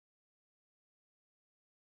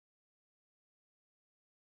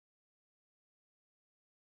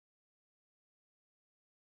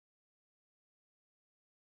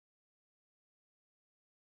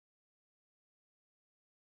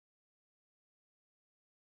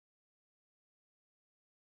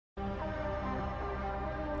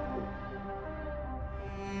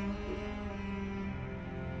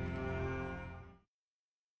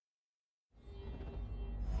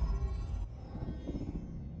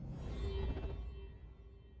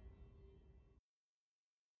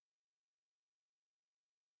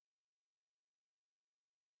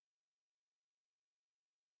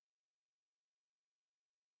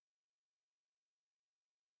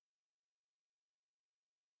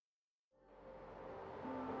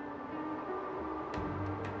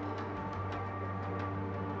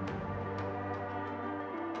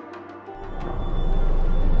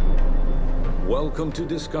Welcome to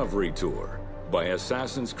Discovery Tour by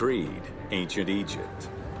Assassin's Creed, Ancient Egypt.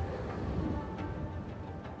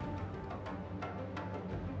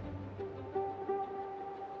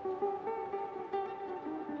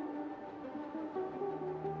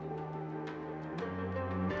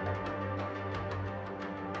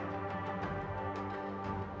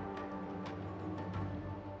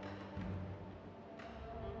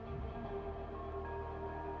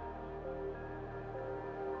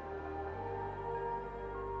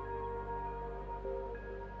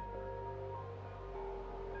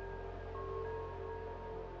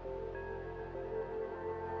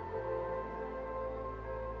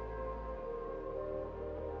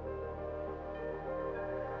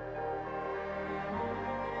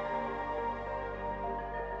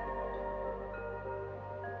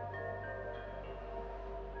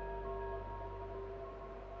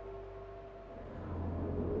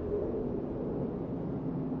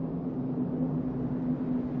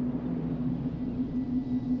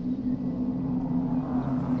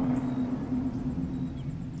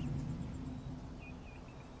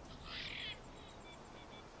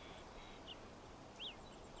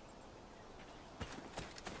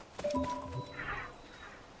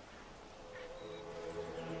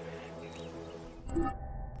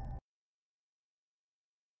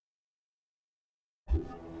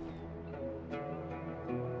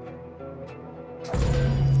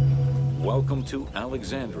 Welcome to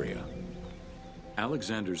Alexandria.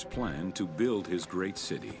 Alexander's plan to build his great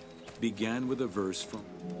city began with a verse from...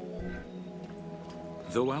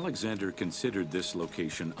 Though Alexander considered this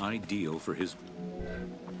location ideal for his...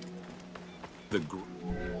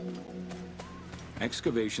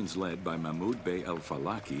 Excavations led by Mahmud Bey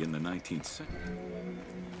al-Falaki in the 19th century.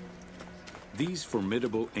 These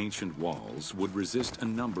formidable ancient walls would resist a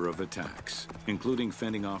number of attacks, including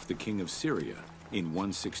fending off the king of Syria in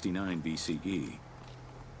 169 BCE.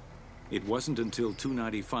 It wasn't until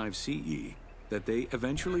 295 CE that they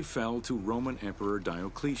eventually fell to Roman Emperor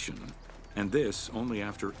Diocletian, and this only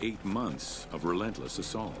after 8 months of relentless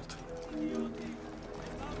assault.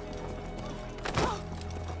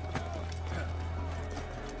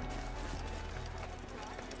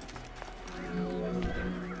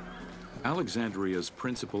 Alexandria's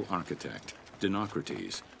principal architect,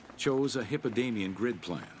 Dinocrates, chose a Hippodamian grid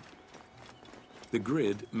plan. The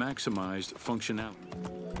grid maximized functionality.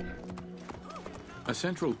 A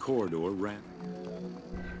central corridor ran.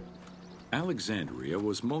 Alexandria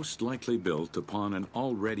was most likely built upon an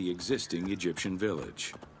already existing Egyptian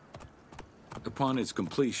village. Upon its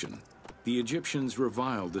completion, the Egyptians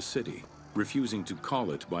reviled the city, refusing to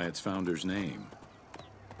call it by its founder's name.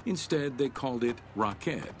 Instead, they called it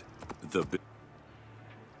Raked, the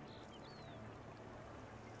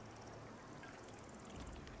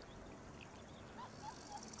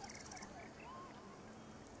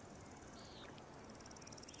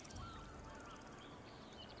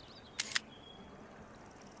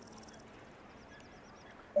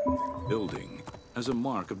building as a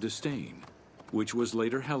mark of disdain, which was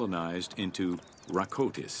later Hellenized into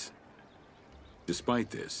Rakotis. Despite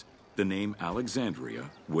this, the name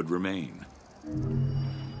Alexandria would remain.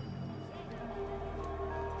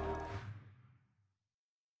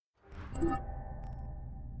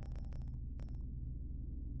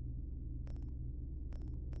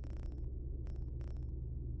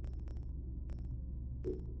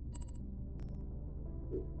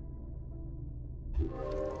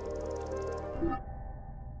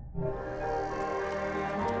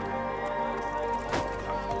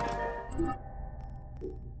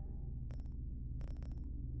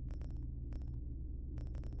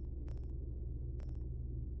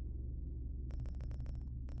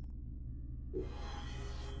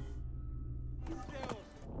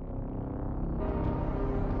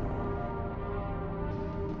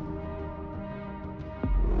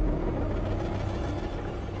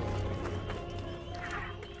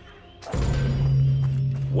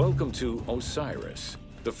 Welcome to Osiris,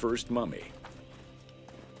 the first mummy.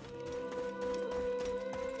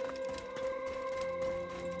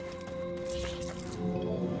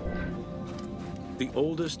 The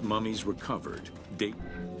oldest mummies recovered date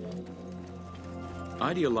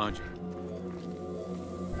ideological.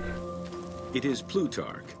 It is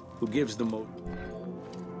Plutarch who gives the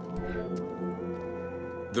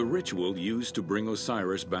The ritual used to bring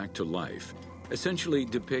Osiris back to life essentially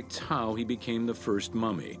depicts how he became the first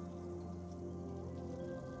mummy.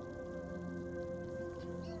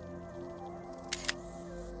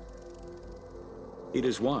 It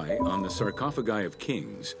is why, on the sarcophagi of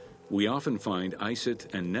kings, we often find Isis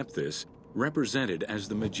and Nephthys represented as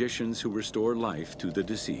the magicians who restore life to the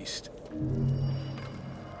deceased.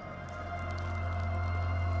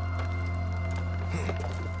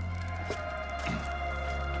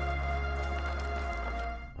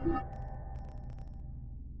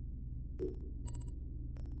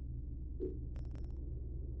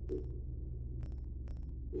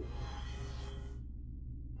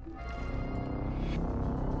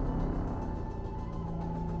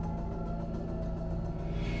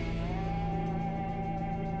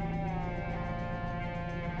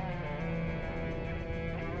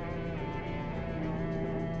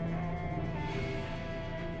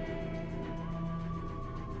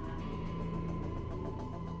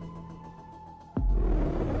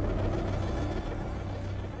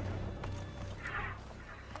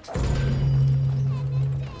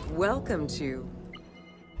 Welcome to...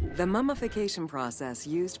 The mummification process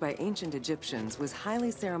used by ancient Egyptians was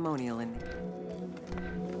highly ceremonial and...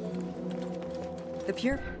 The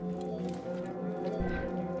pure...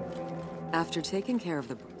 After taking care of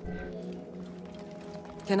the...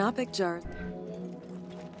 Canopic jar...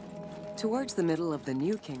 Towards the middle of the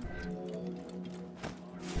New King...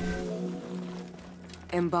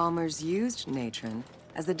 Embalmers used natron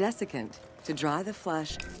as a desiccant to dry the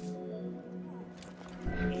flesh.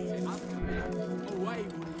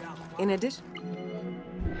 In addition,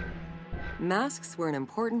 masks were an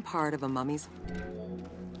important part of a mummy's.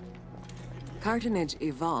 Cartonnage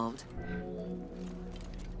evolved.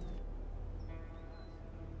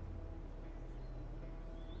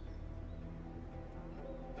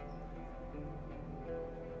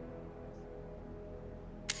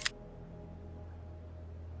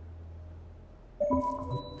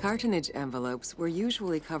 Cartonnage envelopes were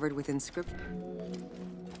usually covered with inscription.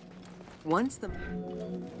 Once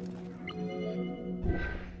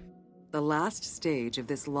the last stage of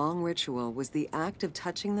this long ritual was the act of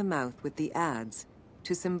touching the mouth with the adze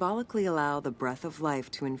to symbolically allow the breath of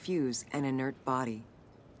life to infuse an inert body.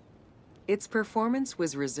 Its performance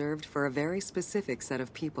was reserved for a very specific set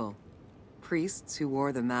of people: priests who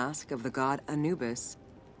wore the mask of the god Anubis,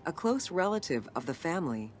 a close relative of the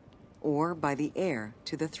family, or by the heir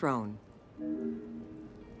to the throne.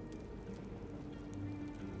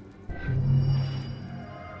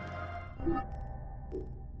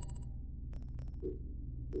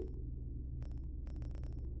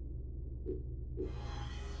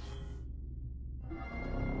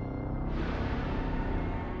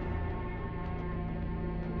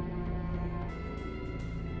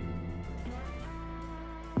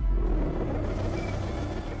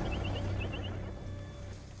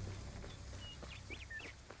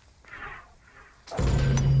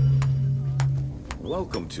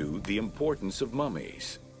 Welcome to The Importance of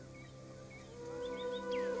Mummies.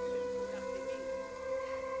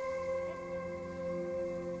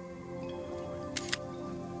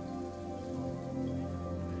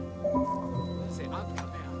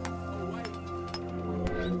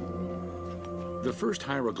 The first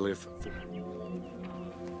hieroglyph.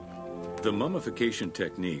 The mummification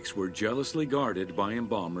techniques were jealously guarded by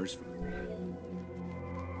embalmers.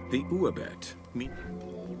 The uabet,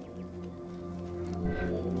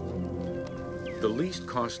 the least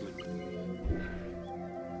costly.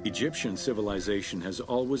 Egyptian civilization has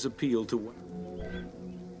always appealed to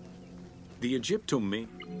the Egyptomania.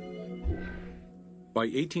 By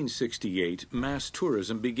 1868, mass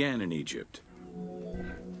tourism began in Egypt.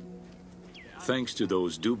 Thanks to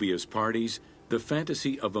those dubious parties, the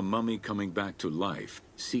fantasy of a mummy coming back to life,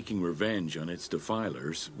 seeking revenge on its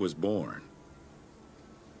defilers, was born.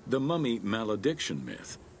 The mummy malediction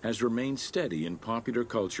myth has remained steady in popular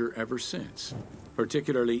culture ever since,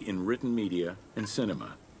 particularly in written media and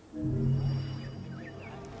cinema.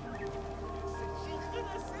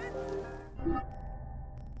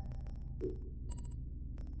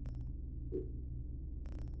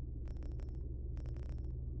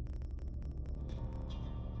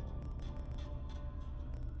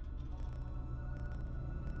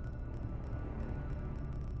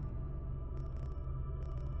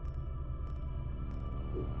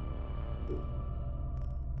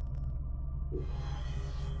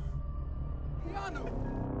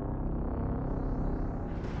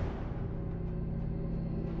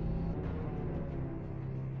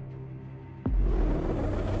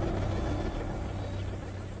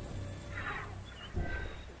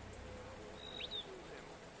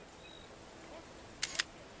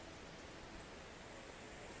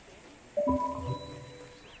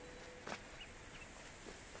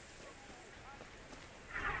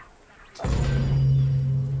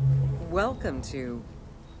 Welcome to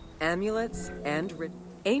Amulets and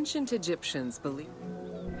Ancient Egyptians believed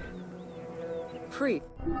priests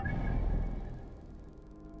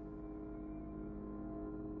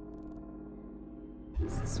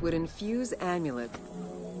would infuse amulets.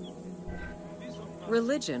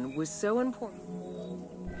 Religion was so important.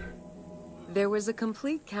 There was a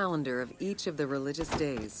complete calendar of each of the religious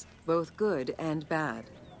days, both good and bad,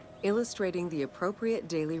 illustrating the appropriate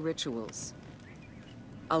daily rituals.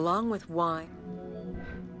 Along with wine,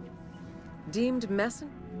 deemed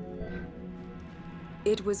messenger.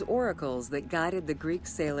 It was oracles that guided the Greek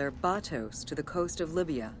sailor Batos to the coast of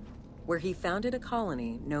Libya, where he founded a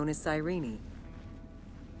colony known as Cyrene.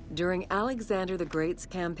 During Alexander the Great's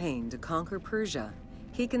campaign to conquer Persia,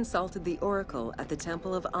 he consulted the oracle at the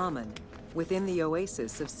Temple of Amun within the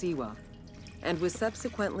oasis of Siwa, and was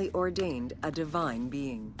subsequently ordained a divine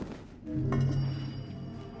being.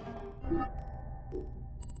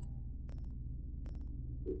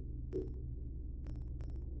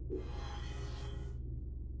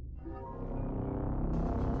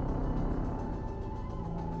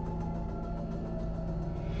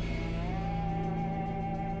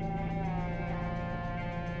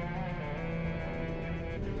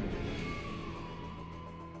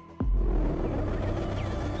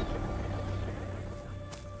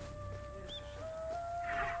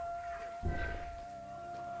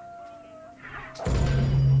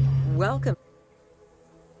 Welcome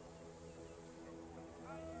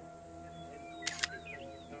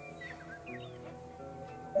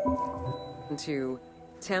to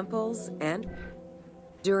temples and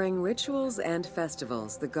during rituals and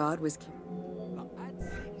festivals, the god was.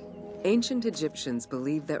 Ancient Egyptians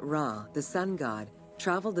believed that Ra, the sun god,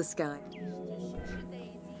 traveled the sky.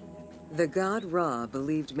 The god Ra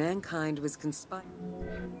believed mankind was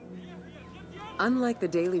conspiring. Unlike the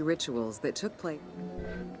daily rituals that took place,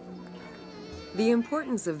 the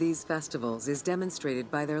importance of these festivals is demonstrated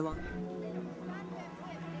by their law.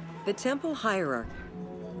 The temple hierarchy.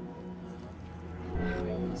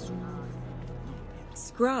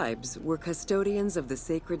 Scribes were custodians of the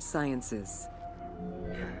sacred sciences.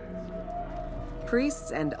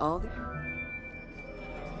 Priests and all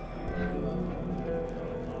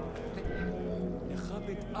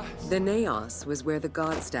the naos was where the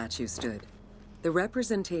god statue stood. The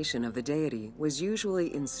representation of the deity was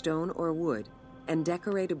usually in stone or wood and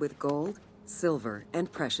decorated with gold, silver,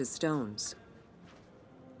 and precious stones.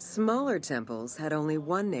 Smaller temples had only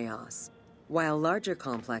one naos, while larger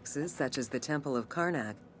complexes, such as the Temple of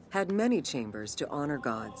Karnak, had many chambers to honor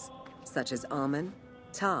gods, such as Amun,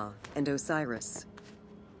 Ptah, and Osiris.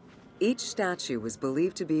 Each statue was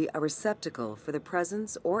believed to be a receptacle for the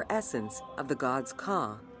presence or essence of the god's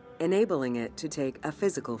Ka, enabling it to take a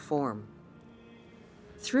physical form.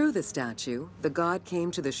 Through the statue, the god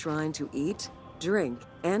came to the shrine to eat, drink,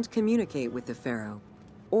 and communicate with the pharaoh,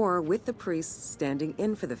 or with the priests standing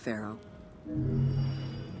in for the pharaoh.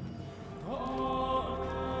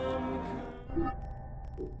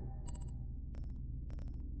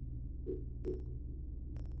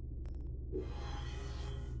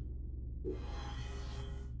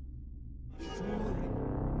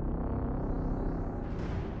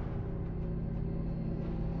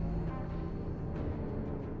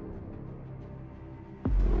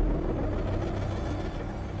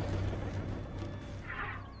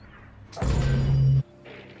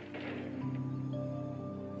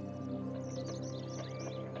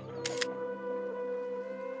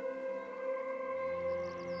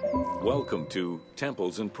 Welcome to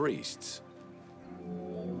Temples and Priests.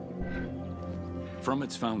 From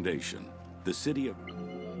its foundation, the city of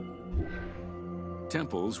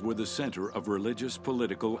temples were the center of religious,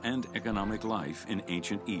 political, and economic life in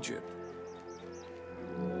ancient Egypt.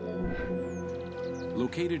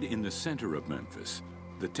 Located in the center of Memphis,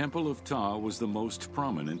 the Temple of Ptah was the most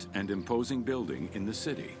prominent and imposing building in the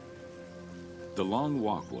city. The long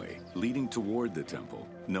walkway leading toward the temple,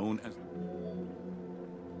 known as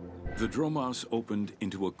the dromos, opened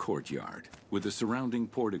into a courtyard, with the surrounding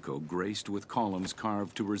portico graced with columns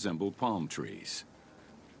carved to resemble palm trees.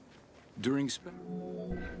 During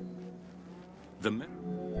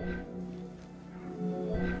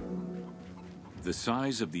the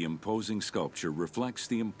size of the imposing sculpture reflects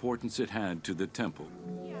the importance it had to the temple.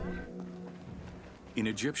 In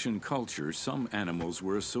Egyptian culture, some animals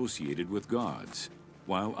were associated with gods,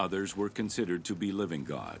 while others were considered to be living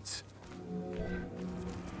gods.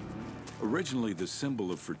 Originally the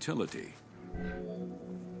symbol of fertility,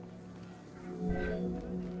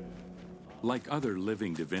 like other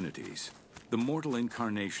living divinities, the mortal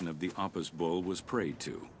incarnation of the Apis bull was prayed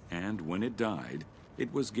to, and when it died,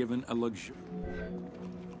 it was given a luxury.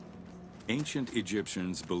 Ancient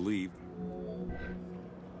Egyptians believed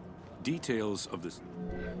details of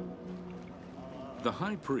the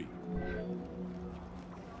high priest.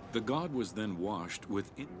 The god was then washed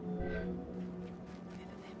with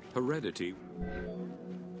heredity.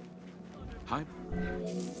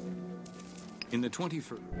 In the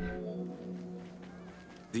 21st,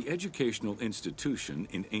 the educational institution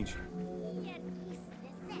in ancient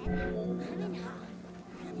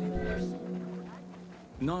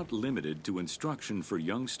not limited to instruction for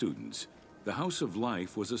young students, the House of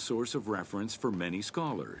Life was a source of reference for many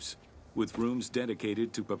scholars, with rooms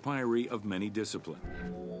dedicated to papyri of many disciplines.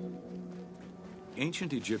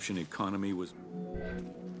 Ancient Egyptian economy was.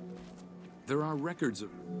 There are records of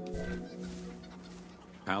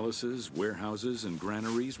palaces, warehouses, and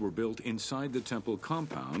granaries were built inside the temple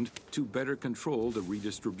compound to better control the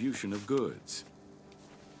redistribution of goods.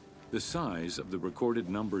 The size of the recorded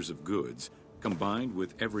numbers of goods, combined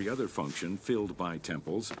with every other function filled by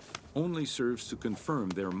temples, only serves to confirm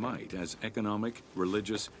their might as economic,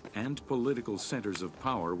 religious, and political centers of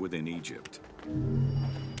power within Egypt.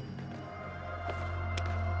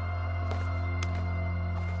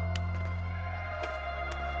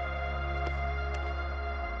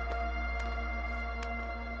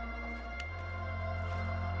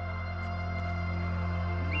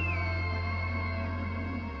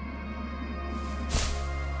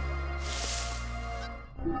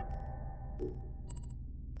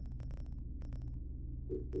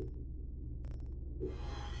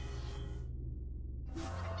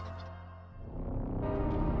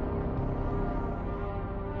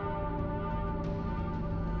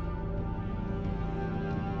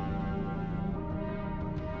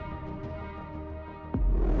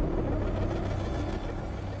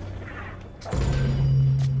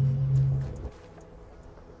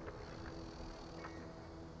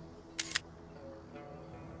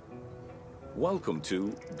 Welcome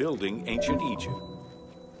to Building Ancient Egypt.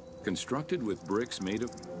 Constructed with bricks made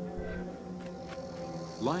of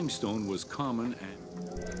limestone was common and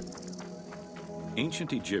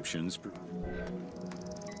ancient Egyptians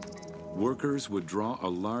workers would draw a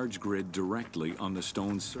large grid directly on the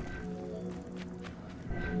stone surface.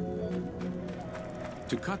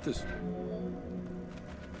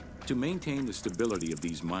 To maintain the stability of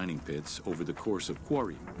these mining pits over the course of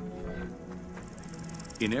quarry.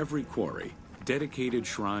 In every quarry, dedicated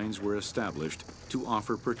shrines were established to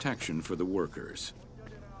offer protection for the workers.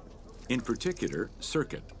 In particular,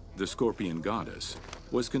 Serket, the scorpion goddess,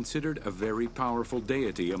 was considered a very powerful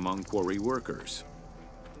deity among quarry workers.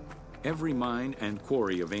 Every mine and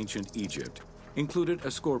quarry of ancient Egypt included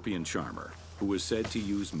a scorpion charmer who was said to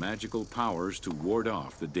use magical powers to ward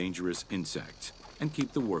off the dangerous insects and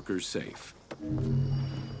keep the workers safe.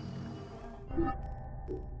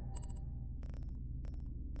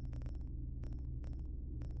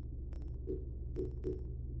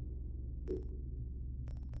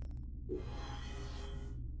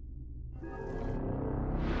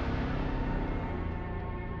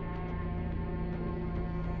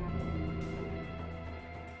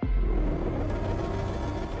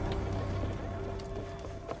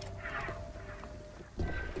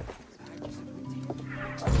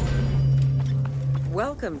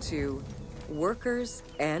 Welcome to Workers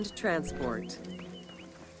and Transport.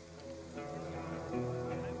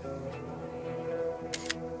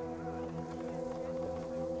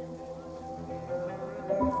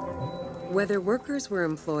 Whether workers were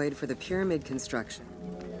employed for the pyramid construction,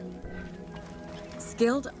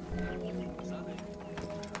 skilled,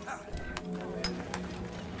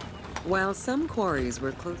 while some quarries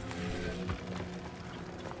were closed,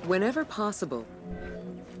 whenever possible,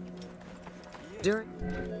 during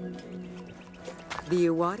the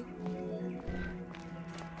Iwadi,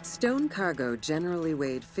 stone cargo generally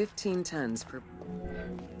weighed 15 tons per.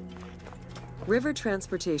 River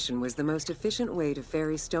transportation was the most efficient way to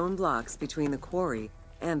ferry stone blocks between the quarry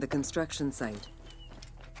and the construction site.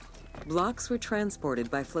 Blocks were transported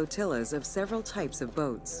by flotillas of several types of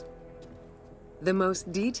boats. The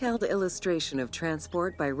most detailed illustration of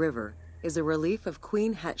transport by river is a relief of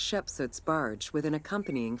Queen Hatshepsut's barge with an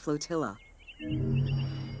accompanying flotilla.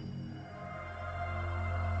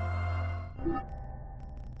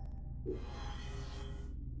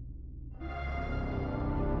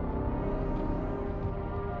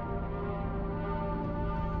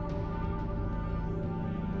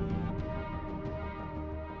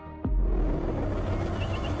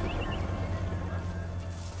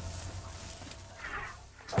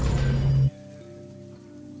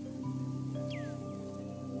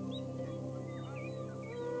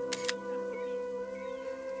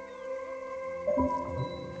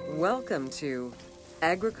 Welcome to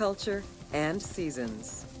Agriculture and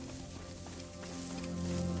Seasons.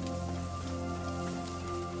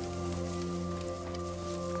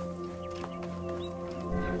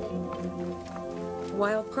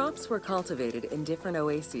 While crops were cultivated in different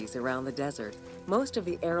oases around the desert, most of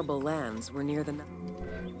the arable lands were near the Nile.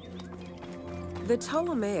 The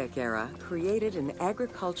Ptolemaic era created an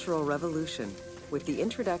agricultural revolution with the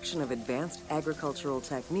introduction of advanced agricultural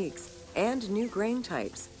techniques and new grain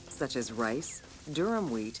types such as rice,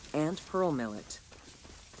 durum wheat, and pearl millet.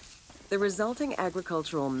 The resulting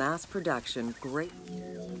agricultural mass production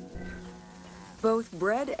Both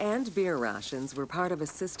bread and beer rations were part of a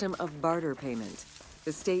system of barter payment.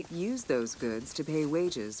 The state used those goods to pay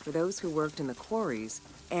wages for those who worked in the quarries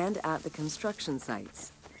and at the construction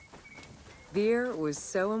sites. Beer was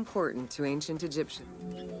so important to ancient Egyptians.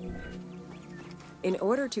 In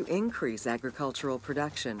order to increase agricultural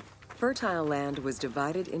production, fertile land was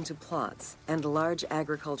divided into plots and large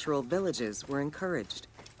agricultural villages were encouraged.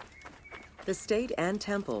 The state and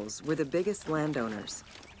temples were the biggest landowners.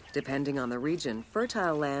 Depending on the region,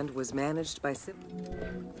 fertile land was managed by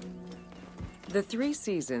the three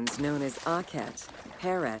seasons known as Akhet,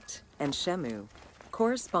 Peret, and Shemu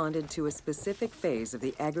corresponded to a specific phase of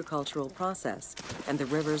the agricultural process and the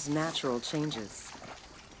river's natural changes.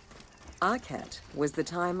 Akhet was the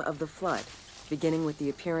time of the flood, beginning with the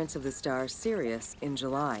appearance of the star Sirius in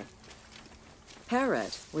July.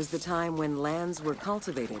 Peret was the time when lands were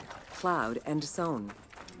cultivated, plowed, and sown.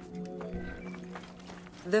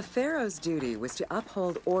 The pharaoh's duty was to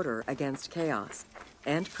uphold order against chaos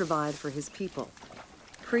and provide for his people.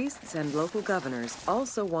 Priests and local governors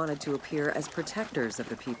also wanted to appear as protectors of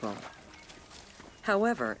the people.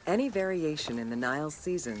 However, any variation in the Nile's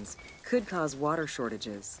seasons could cause water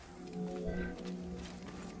shortages.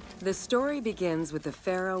 The story begins with the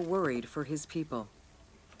pharaoh worried for his people.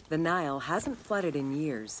 The Nile hasn't flooded in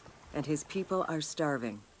years, and his people are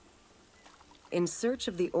starving. In search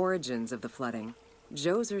of the origins of the flooding,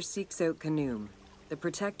 Djoser seeks out Khnum, the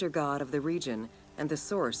protector god of the region and the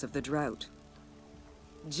source of the drought.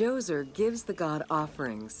 Djoser gives the god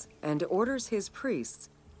offerings and orders his priests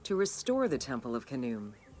to restore the temple of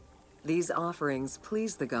Khnum. These offerings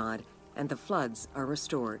please the god, and the floods are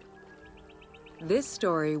restored. This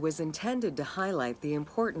story was intended to highlight the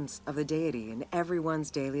importance of the deity in everyone's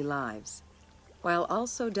daily lives, while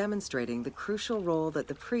also demonstrating the crucial role that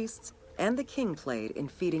the priests and the king played in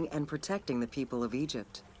feeding and protecting the people of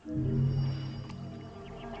Egypt.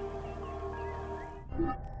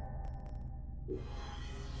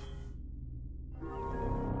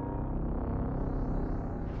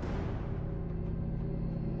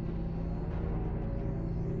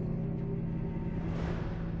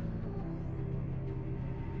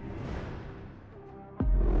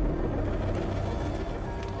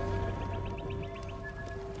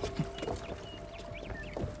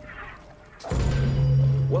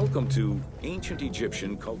 Welcome to Ancient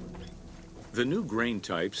Egyptian Culture. The new grain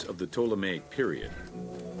types of the Ptolemaic period.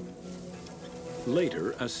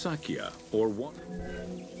 Later, a sakya, or one.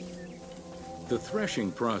 The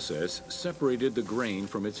threshing process separated the grain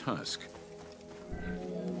from its husk.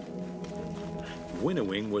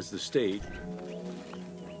 Winnowing was the stage.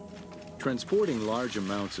 Transporting large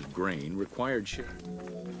amounts of grain required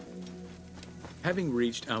shipping. Having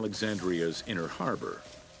reached Alexandria's inner harbor,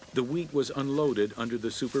 the wheat was unloaded under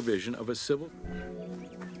the supervision of a civil.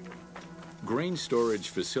 Grain storage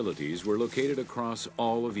facilities were located across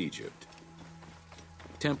all of Egypt.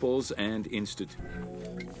 Temples and institutes.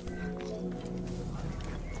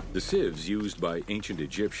 The sieves used by ancient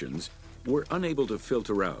Egyptians were unable to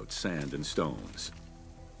filter out sand and stones.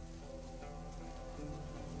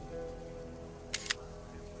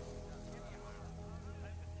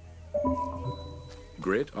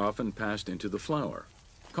 Grit often passed into the flour,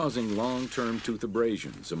 causing long-term tooth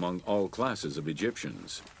abrasions among all classes of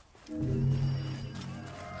Egyptians.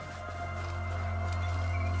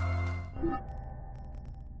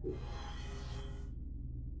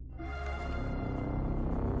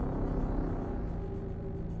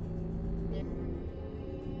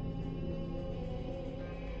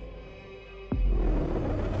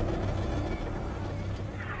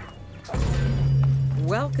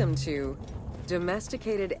 Welcome to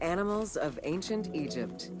Domesticated Animals of Ancient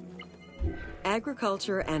Egypt.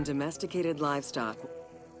 Agriculture and domesticated livestock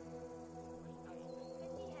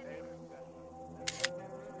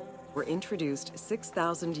were introduced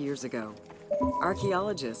 6,000 years ago.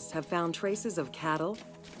 Archaeologists have found traces of cattle,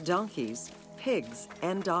 donkeys, pigs,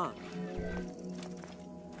 and dogs.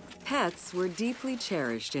 Pets were deeply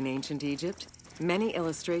cherished in ancient Egypt. Many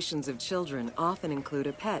illustrations of children often include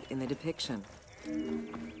a pet in the depiction.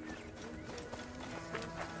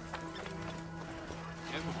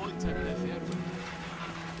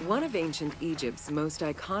 One of ancient Egypt's most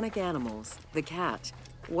iconic animals, the cat,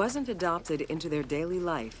 wasn't adopted into their daily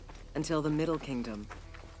life until the Middle Kingdom.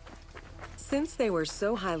 Since they were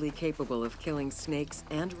so highly capable of killing snakes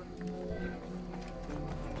and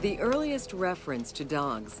the earliest reference to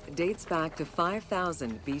dogs dates back to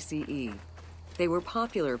 5000 BCE. They were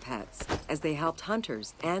popular pets as they helped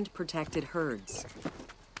hunters and protected herds.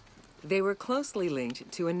 They were closely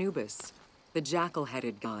linked to Anubis, the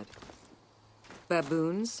jackal-headed god.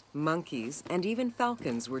 Baboons, monkeys, and even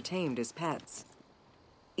falcons were tamed as pets.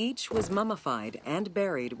 Each was mummified and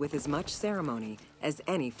buried with as much ceremony as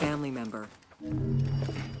any family member.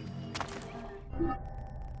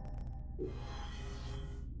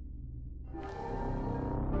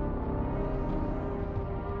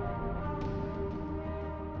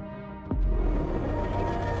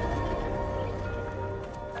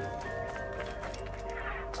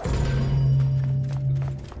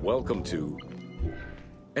 Welcome to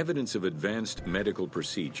Evidence of Advanced Medical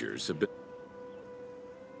Procedures have been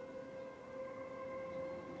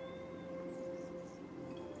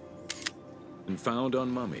found on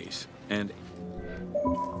mummies, and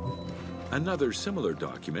another similar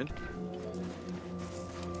document.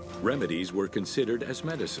 Remedies were considered as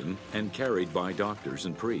medicine and carried by doctors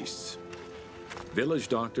and priests. Village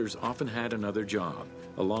doctors often had another job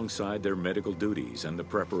alongside their medical duties and the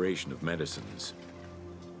preparation of medicines.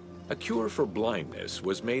 A cure for blindness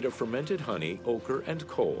was made of fermented honey, ochre, and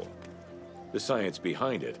coal. The science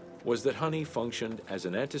behind it was that honey functioned as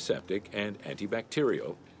an antiseptic and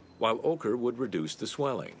antibacterial, while ochre would reduce the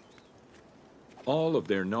swelling. All of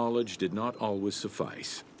their knowledge did not always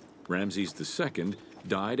suffice. Ramses II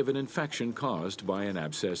died of an infection caused by an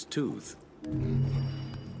abscessed tooth.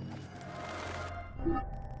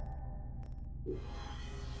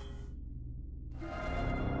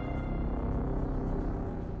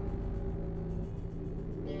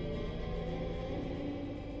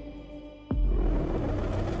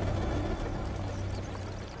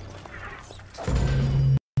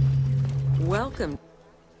 Welcome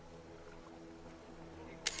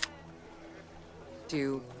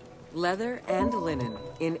to leather and linen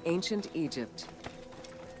in ancient Egypt.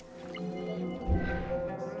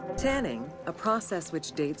 Tanning, a process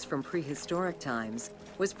which dates from prehistoric times,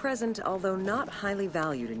 was present although not highly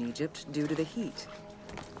valued in Egypt due to the heat.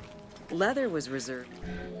 Leather was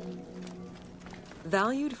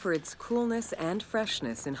valued for its coolness and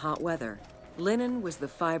freshness in hot weather. Linen was the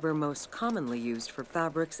fiber most commonly used for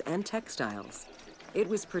fabrics and textiles. It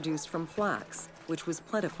was produced from flax, which was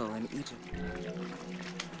plentiful in Egypt.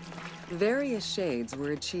 Various shades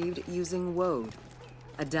were achieved using woad,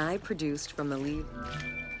 a dye produced from the leaf.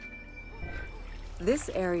 This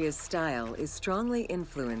area's style is strongly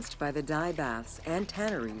influenced by the dye baths and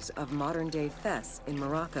tanneries of modern-day Fes in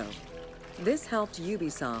Morocco. This helped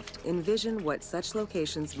Ubisoft envision what such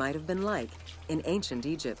locations might have been like in ancient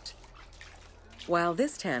Egypt. While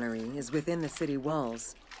this tannery is within the city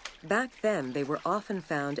walls, back then they were often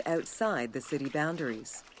found outside the city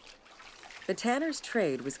boundaries. The tanner's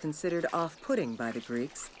trade was considered off-putting by the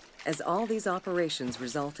Greeks, as all these operations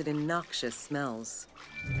resulted in noxious smells.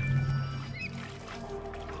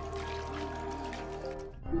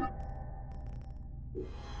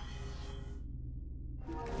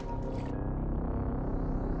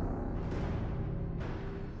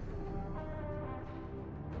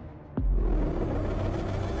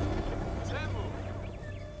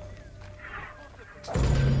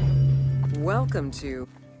 Welcome to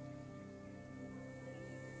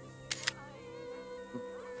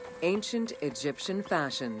Ancient Egyptian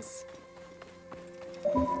Fashions.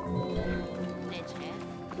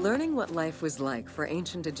 Learning what life was like for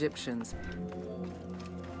ancient Egyptians.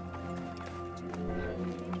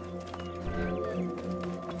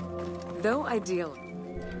 Though ideal,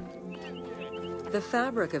 the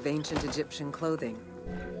fabric of ancient Egyptian clothing,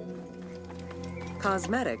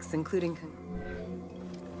 cosmetics including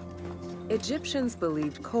Egyptians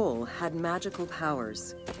believed kohl had magical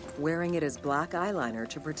powers, wearing it as black eyeliner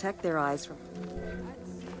to protect their eyes from.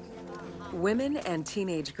 Women and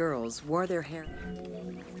teenage girls wore their hair.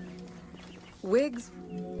 Wigs.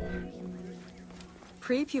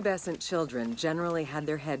 Prepubescent children generally had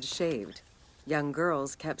their heads shaved. Young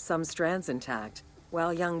girls kept some strands intact,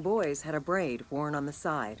 while young boys had a braid worn on the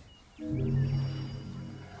side.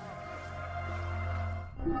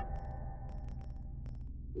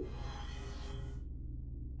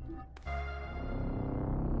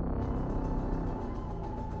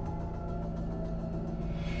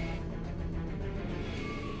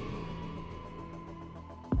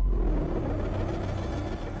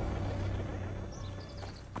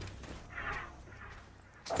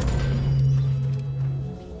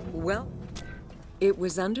 Well, it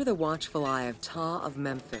was under the watchful eye of Ptah of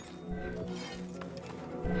Memphis.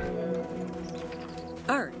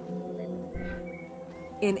 Art.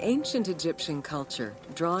 In ancient Egyptian culture,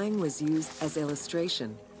 drawing was used as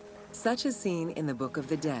illustration, such as seen in the Book of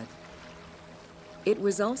the Dead. It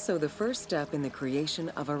was also the first step in the creation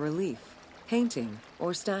of a relief, painting,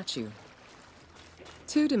 or statue.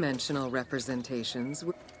 Two-dimensional representations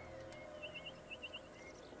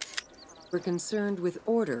were concerned with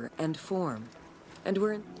order and form, and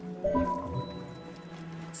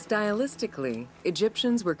stylistically,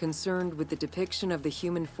 Egyptians were concerned with the depiction of the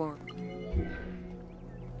human form.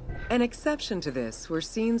 An exception to this were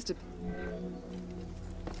scenes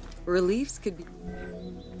reliefs could be.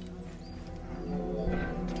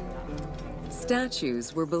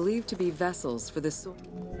 Statues were believed to be vessels for the soul.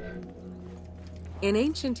 In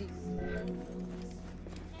ancient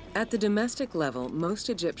At the domestic level, most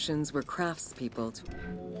Egyptians were craftspeople.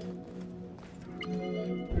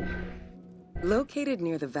 Located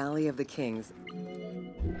near the Valley of the Kings,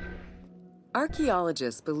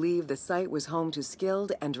 archaeologists believe the site was home to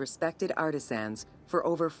skilled and respected artisans for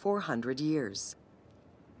over 400 years.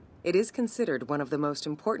 It is considered one of the most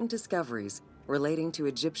important discoveries relating to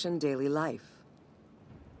Egyptian daily life.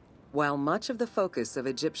 While much of the focus of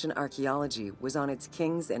Egyptian archaeology was on its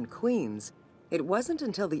kings and queens, it wasn't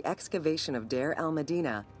until the excavation of Deir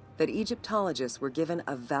el-Medina that Egyptologists were given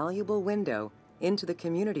a valuable window into the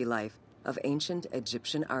community life of ancient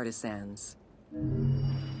Egyptian artisans.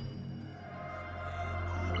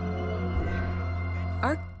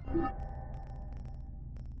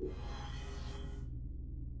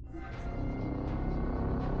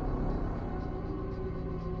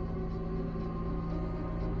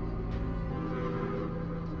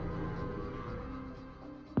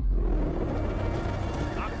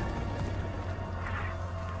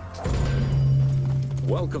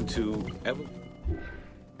 Welcome to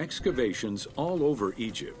excavations all over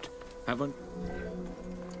Egypt have an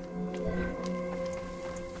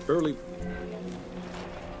early.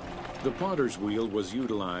 The potter's wheel was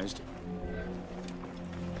utilized.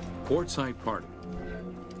 Quartzite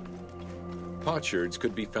potsherds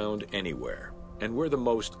could be found anywhere and were the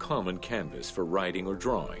most common canvas for writing or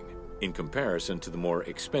drawing, in comparison to the more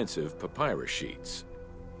expensive papyrus sheets.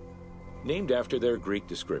 Named after their Greek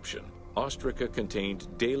description, ostraca contained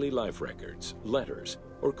daily life records, letters,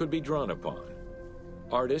 or could be drawn upon.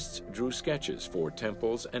 Artists drew sketches for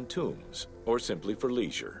temples and tombs, or simply for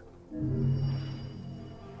leisure.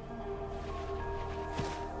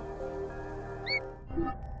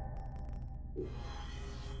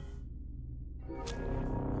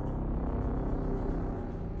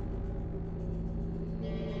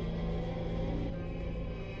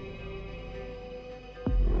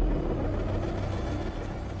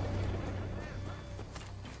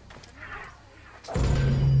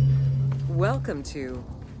 Welcome to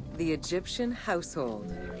the Egyptian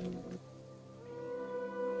household.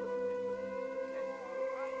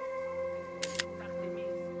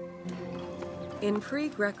 In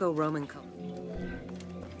pre-Greco-Roman culture,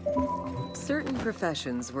 certain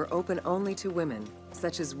professions were open only to women,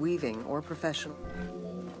 such as weaving or professional.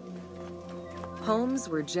 Homes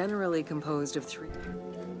were generally composed of three.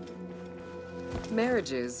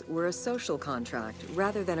 Marriages were a social contract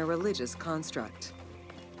rather than a religious construct.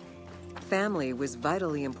 Family was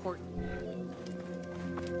vitally important.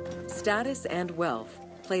 Status and wealth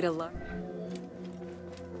played a large.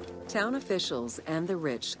 Town officials and the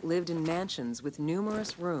rich lived in mansions with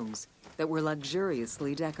numerous rooms that were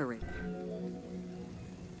luxuriously decorated.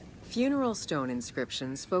 Funeral stone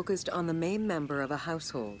inscriptions focused on the main member of a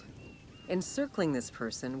household. Encircling this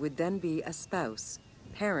person would then be a spouse,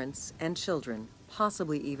 parents, and children,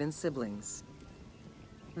 possibly even siblings.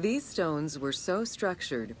 These stones were so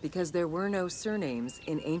structured because there were no surnames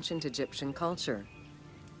in ancient Egyptian culture.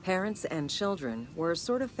 Parents and children were a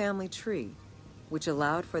sort of family tree, which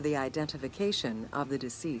allowed for the identification of the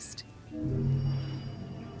deceased.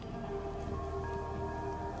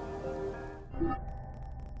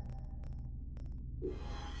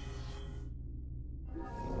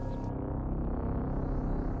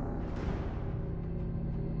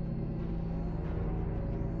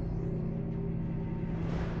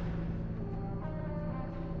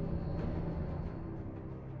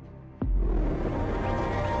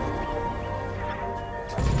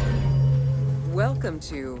 Welcome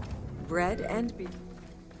to Bread and Beer.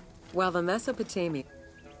 While the Mesopotamians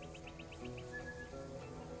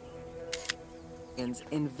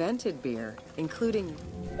invented beer, including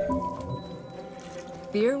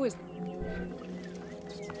beer was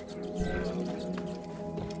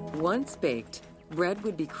once baked, bread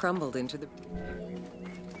would be crumbled into the.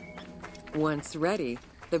 Once ready,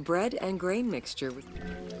 the bread and grain mixture was.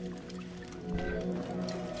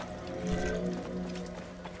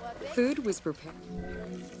 Food was prepared.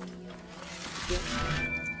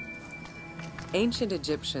 Ancient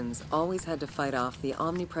Egyptians always had to fight off the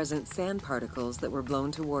omnipresent sand particles that were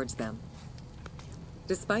blown towards them.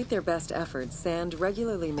 Despite their best efforts, sand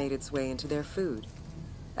regularly made its way into their food.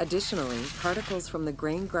 Additionally, particles from the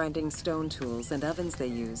grain-grinding stone tools and ovens they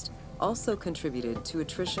used also contributed to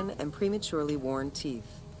attrition and prematurely worn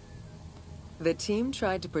teeth. The team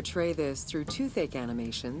tried to portray this through toothache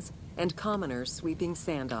animations and commoners sweeping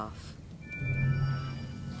sand off.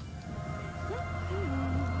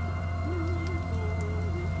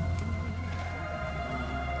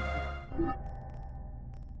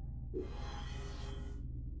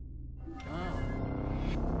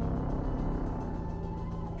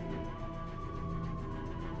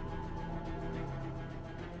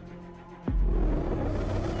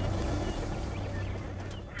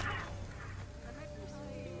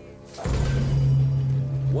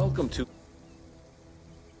 Welcome to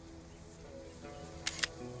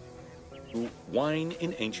wine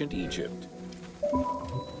in ancient Egypt.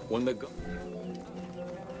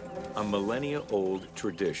 A millennia-old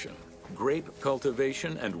tradition. Grape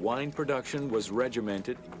cultivation and wine production was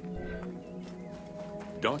regimented.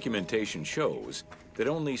 Documentation shows that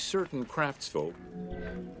only certain craftsfolk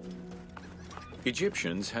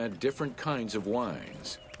Egyptians had different kinds of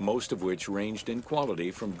wines, most of which ranged in quality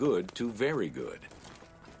from good to very good.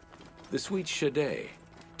 The sweet shadé,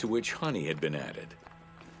 to which honey had been added.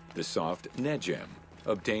 The soft nejem,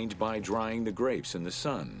 obtained by drying the grapes in the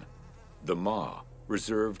sun. The ma,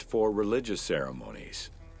 reserved for religious ceremonies.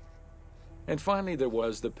 And finally there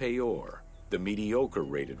was the peor, the mediocre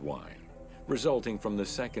rated wine, resulting from the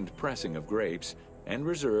second pressing of grapes and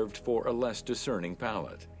reserved for a less discerning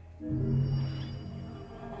palate.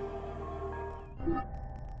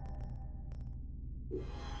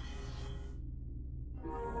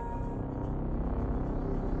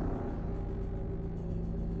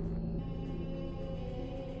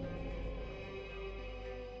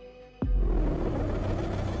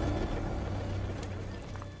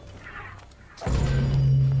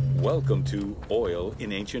 Welcome to Oil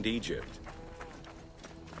in Ancient Egypt.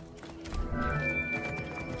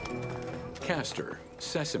 Castor,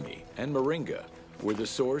 sesame, and moringa were the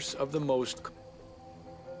source of the most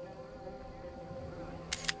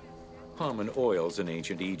common oils in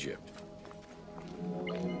ancient Egypt.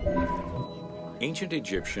 Ancient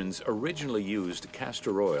Egyptians originally used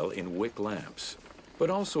castor oil in wick lamps,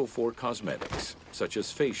 but also for cosmetics, such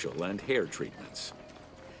as facial and hair treatments.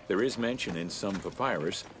 There is mention in some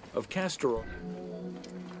papyrus of castor oil.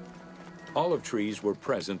 Olive trees were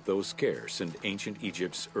present, though scarce, in ancient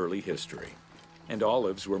Egypt's early history, and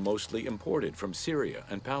olives were mostly imported from Syria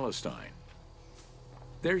and Palestine.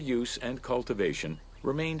 Their use and cultivation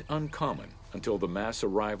remained uncommon until the mass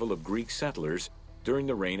arrival of Greek settlers during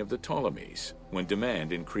the reign of the Ptolemies, when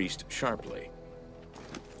demand increased sharply.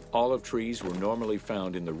 Olive trees were normally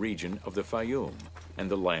found in the region of the Fayum and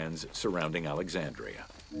the lands surrounding Alexandria.